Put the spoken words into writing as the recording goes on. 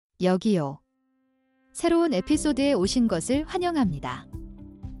여기요. 새로운 에피소드에 오신 것을 환영합니다.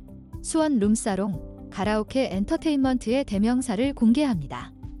 수원 룸사롱 가라오케 엔터테인먼트의 대명사를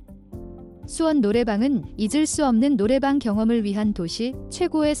공개합니다. 수원 노래방은 잊을 수 없는 노래방 경험을 위한 도시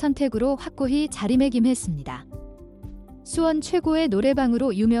최고의 선택으로 확고히 자리매김했습니다. 수원 최고의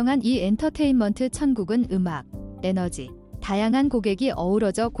노래방으로 유명한 이 엔터테인먼트 천국은 음악, 에너지, 다양한 고객이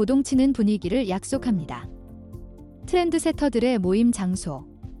어우러져 고동치는 분위기를 약속합니다. 트렌드세터들의 모임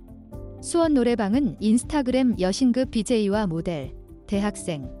장소. 수원 노래방은 인스타그램 여신급 BJ와 모델,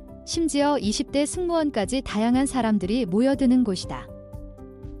 대학생, 심지어 20대 승무원까지 다양한 사람들이 모여드는 곳이다.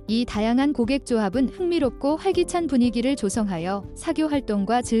 이 다양한 고객 조합은 흥미롭고 활기찬 분위기를 조성하여 사교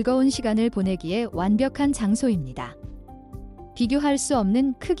활동과 즐거운 시간을 보내기에 완벽한 장소입니다. 비교할 수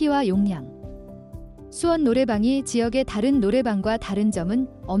없는 크기와 용량. 수원 노래방이 지역의 다른 노래방과 다른 점은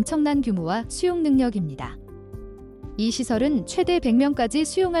엄청난 규모와 수용 능력입니다. 이 시설은 최대 100명까지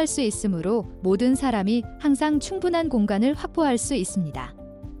수용할 수 있으므로 모든 사람이 항상 충분한 공간을 확보할 수 있습니다.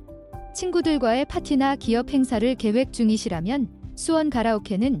 친구들과의 파티나 기업 행사를 계획 중이시라면 수원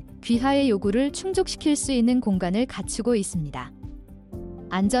가라오케는 귀하의 요구를 충족시킬 수 있는 공간을 갖추고 있습니다.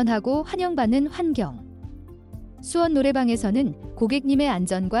 안전하고 환영받는 환경. 수원 노래방에서는 고객님의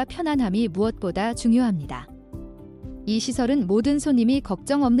안전과 편안함이 무엇보다 중요합니다. 이 시설은 모든 손님이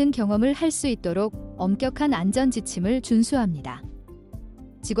걱정 없는 경험을 할 수 있도록 엄격한 안전 지침을 준수합니다.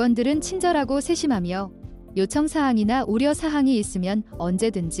 직원들은 친절하고 세심하며 요청사항이나 우려사항이 있으면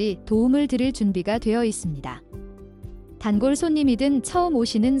언제든지 도움을 드릴 준비가 되어 있습니다. 단골 손님이든 처음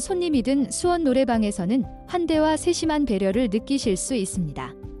오시는 손님이든 수원 노래방에서는 환대와 세심한 배려를 느끼실 수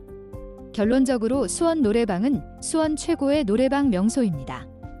있습니다. 결론적으로 수원 노래방은 수원 최고의 노래방 명소입니다.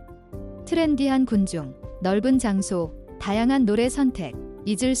 트렌디한 군중, 넓은 장소, 다양한 노래 선택,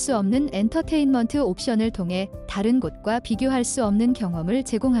 잊을 수 없는 엔터테인먼트 옵션을 통해 다른 곳과 비교할 수 없는 경험을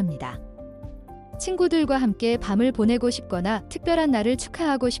제공합니다. 친구들과 함께 밤을 보내고 싶거나 특별한 날을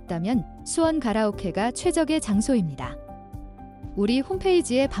축하하고 싶다면 수원 가라오케가 최적의 장소입니다. 우리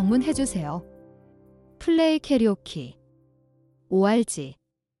홈페이지에 방문해주세요. 플레이 캐리오키 ORG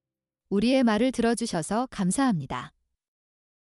우리의 말을 들어주셔서 감사합니다.